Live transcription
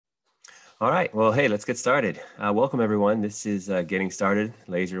All right. Well, hey, let's get started. Welcome, everyone. This is Getting Started,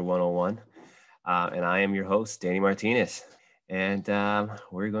 Laser 101. And I am your host, Danny Martinez. And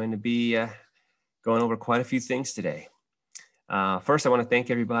we're going to be going over quite a few things today. First, I want to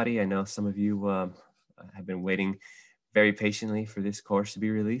thank everybody. I know some of you have been waiting very patiently for this course to be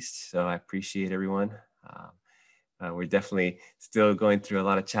released. So I appreciate everyone. We're definitely still going through a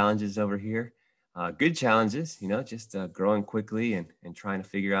lot of challenges over here. Good challenges, just growing quickly and trying to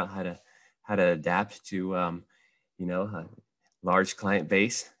figure out how to adapt to a large client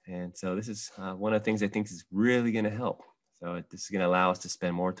base. And so this is one of the things I think is really going to help. So this is going to allow us to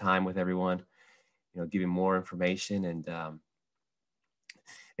spend more time with everyone, giving more information, and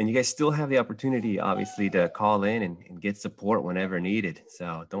you guys still have the opportunity, obviously, to call in and get support whenever needed.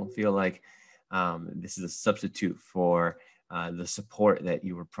 So don't feel like this is a substitute for the support that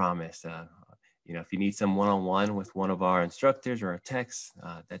you were promised. If you need some one-on-one with one of our instructors or a text,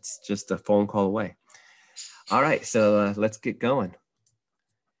 that's just a phone call away. All right, so let's get going.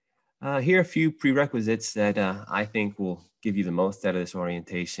 Here are a few prerequisites that I think will give you the most out of this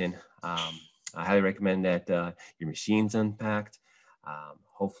orientation. I highly recommend that your machine's unpacked.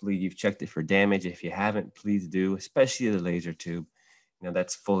 Hopefully you've checked it for damage. If you haven't, please do, especially the laser tube.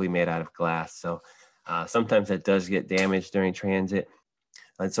 That's fully made out of glass. So sometimes that does get damaged during transit.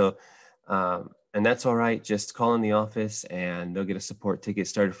 And so, and that's all right. Just call in the office and they'll get a support ticket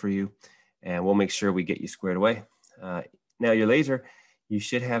started for you. And we'll make sure we get you squared away. Now your laser, you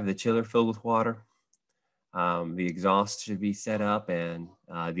should have the chiller filled with water. The exhaust should be set up and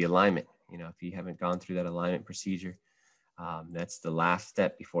the alignment. If you haven't gone through that alignment procedure, that's the last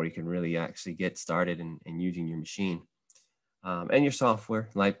step before you can really actually get started in using your machine. And your software,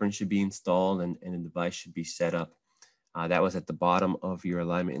 Lightburn should be installed and the device should be set up. That was at the bottom of your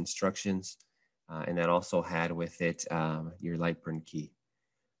alignment instructions. And that also had with it your Lightburn key.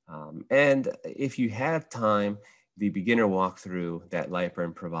 And if you have time, the beginner walkthrough that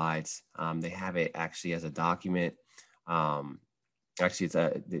Lightburn provides, they have it actually as a document. Actually,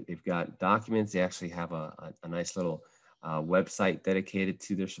 they've got documents. They actually have a nice little website dedicated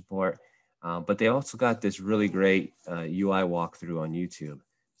to their support. But they also got this really great UI walkthrough on YouTube.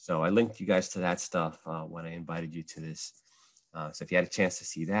 So I linked you guys to that stuff when I invited you to this. So if you had a chance to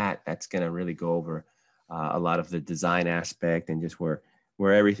see that, that's going to really go over a lot of the design aspect and just where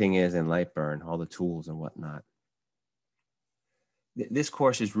everything is in Lightburn, all the tools and whatnot. This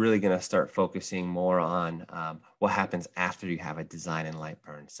course is really going to start focusing more on what happens after you have a design in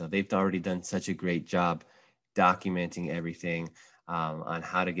Lightburn. So they've already done such a great job documenting everything on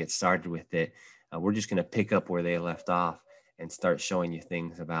how to get started with it. We're just going to pick up where they left off and start showing you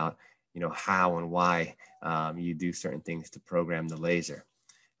things about, how and why you do certain things to program the laser.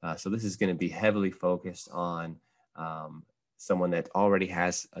 So this is going to be heavily focused on someone that already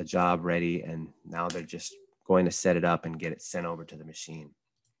has a job ready and now they're just going to set it up and get it sent over to the machine.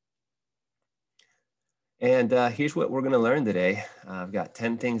 And here's what we're going to learn today. I've got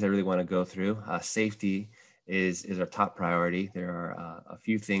 10 things I really want to go through. Safety is our top priority. There are a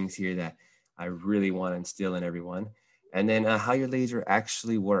few things here that I really want to instill in everyone. And then how your laser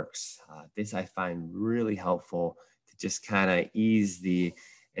actually works. This I find really helpful to just kind of ease the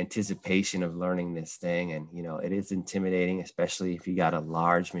anticipation of learning this thing. And, it is intimidating, especially if you got a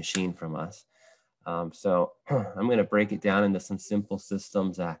large machine from us. So I'm going to break it down into some simple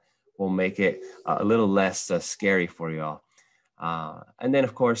systems that will make it a little less scary for you all. And then,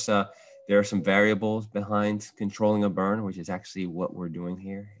 of course, there are some variables behind controlling a burn, which is actually what we're doing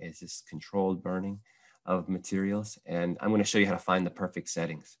here, is this controlled burning of materials. And I'm going to show you how to find the perfect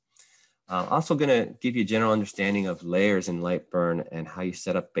settings. Also going to give you a general understanding of layers in Lightburn and how you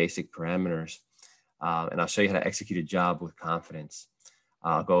set up basic parameters. And I'll show you how to execute a job with confidence.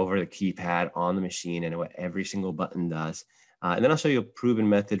 I'll go over the keypad on the machine and what every single button does. And then I'll show you a proven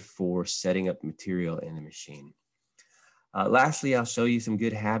method for setting up material in the machine. Lastly, I'll show you some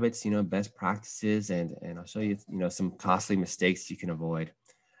good habits, best practices, and I'll show you, some costly mistakes you can avoid.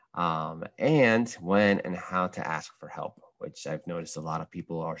 And when and how to ask for help, which I've noticed a lot of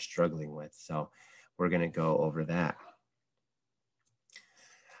people are struggling with. So we're going to go over that.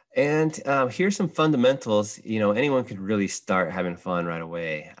 And here's some fundamentals. Anyone could really start having fun right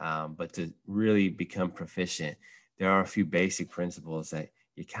away, but to really become proficient, there are a few basic principles that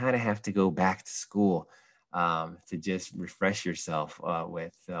you kind of have to go back to school to just refresh yourself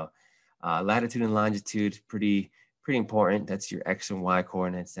with. So latitude and longitude, pretty important. That's your X and Y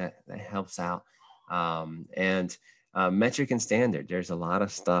coordinates. That helps out. And metric and standard. There's a lot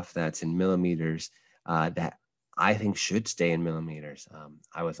of stuff that's in millimeters that I think should stay in millimeters.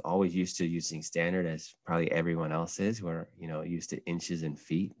 I was always used to using standard, as probably everyone else is. We're used to inches and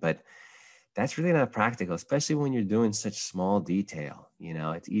feet, but that's really not practical, especially when you're doing such small detail.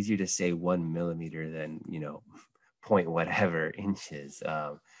 It's easier to say 1 millimeter than, point whatever inches.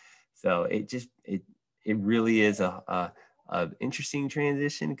 So it really is a interesting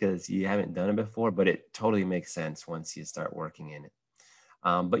transition because you haven't done it before, but it totally makes sense once you start working in it.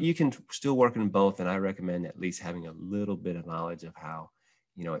 But you can still work in both, and I recommend at least having a little bit of knowledge of how,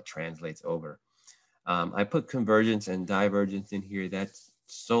 it translates over. I put convergence and divergence in here. That's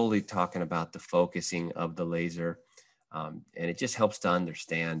solely talking about the focusing of the laser. And it just helps to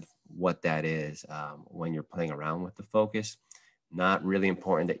understand what that is when you're playing around with the focus. Not really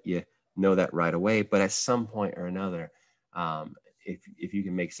important that you know that right away, but at some point or another, if you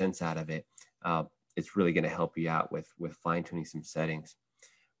can make sense out of it, it's really going to help you out with fine tuning some settings.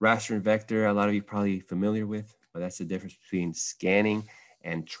 Raster and vector, a lot of you probably familiar with, but that's the difference between scanning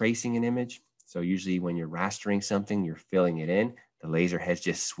and tracing an image. So usually when you're rastering something, you're filling it in. The laser head's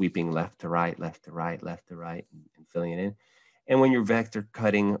just sweeping left to right, left to right, left to right, and filling it in. And when you're vector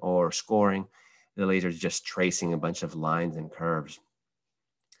cutting or scoring, the laser is just tracing a bunch of lines and curves.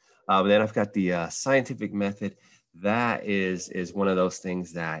 Then I've got the scientific method. That is one of those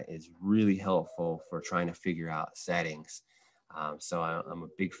things that is really helpful for trying to figure out settings. So I'm a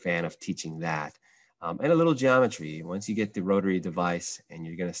big fan of teaching that. And a little geometry. Once you get the rotary device and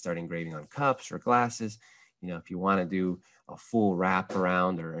you're going to start engraving on cups or glasses, if you want to do a full wrap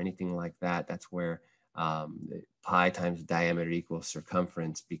around or anything like that, that's where pi times diameter equals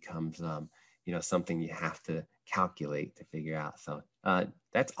circumference becomes, something you have to calculate to figure out. So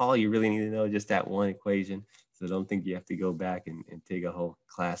that's all you really need to know, just that one equation. So don't think you have to go back and take a whole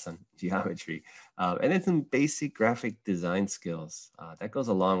class on geometry. And then some basic graphic design skills. That goes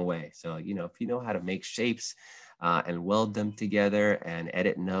a long way. So, if you know how to make shapes and weld them together and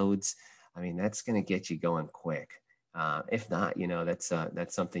edit nodes, I mean, that's going to get you going quick. If not,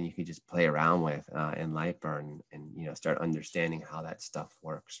 that's something you can just play around with in Lightburn and start understanding how that stuff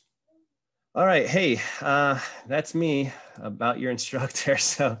works. All right, hey, that's me about your instructor.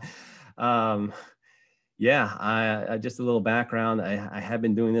 So, yeah, I just a little background. I have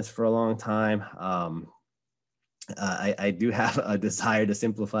been doing this for a long time. I do have a desire to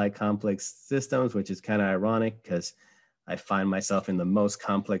simplify complex systems, which is kind of ironic because I find myself in the most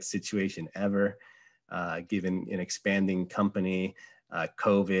complex situation ever, given an expanding company,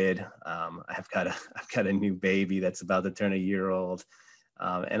 COVID. I've got a new baby that's about to turn a year old,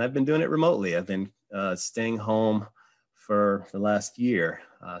 and I've been doing it remotely. I've been staying home for the last year.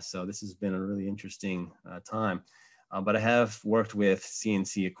 So this has been a really interesting time. But I have worked with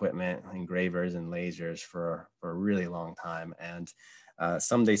CNC equipment, engravers, and lasers for a really long time. And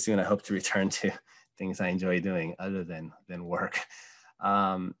someday soon, I hope to return to things I enjoy doing other than work.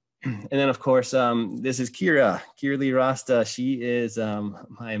 And then, of course, this is Kira Lee Rasta. She is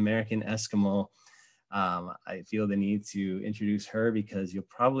my American Eskimo. I feel the need to introduce her because you'll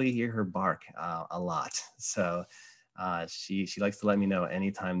probably hear her bark a lot. So she likes to let me know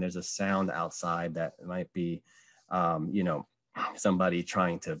anytime there's a sound outside that might be, somebody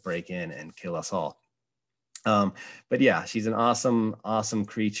trying to break in and kill us all. But yeah, she's an awesome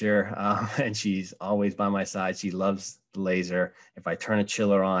creature, and she's always by my side. She loves the laser. If I turn a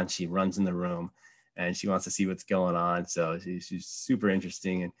chiller on, she runs in the room and she wants to see what's going on. So she's super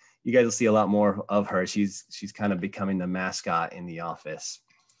interesting, and you guys will see a lot more of her. She's kind of becoming the mascot in the office.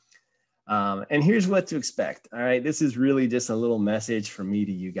 And here's what to expect. All right, this is really just a little message from me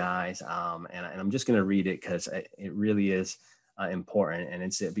to you guys, and I'm just going to read it because it really is important. And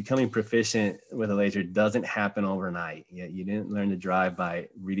it's becoming proficient with a laser doesn't happen overnight. You didn't learn to drive by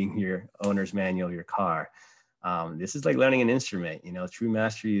reading your owner's manual of your car. This is like learning an instrument. True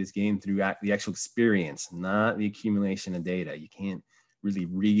mastery is gained through the actual experience, not the accumulation of data. You can't really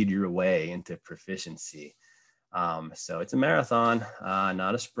read your way into proficiency. So it's a marathon,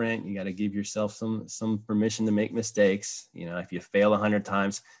 not a sprint. You got to give yourself some permission to make mistakes. If you fail 100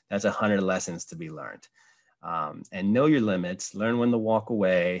 times, that's 100 lessons to be learned. And know your limits, learn when to walk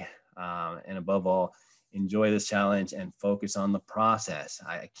away, and above all, enjoy this challenge and focus on the process.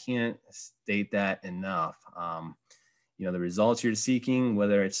 I can't state that enough. The results you're seeking,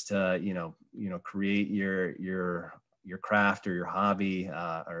 whether it's to, create your craft or your hobby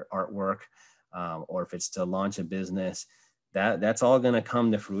or artwork, or if it's to launch a business, that's all going to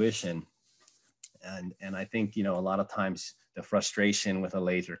come to fruition. And I think, a lot of times the frustration with a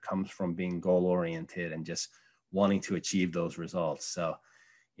laser comes from being goal oriented and just wanting to achieve those results. So,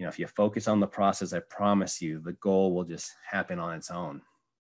 if you focus on the process, I promise you the goal will just happen on its own.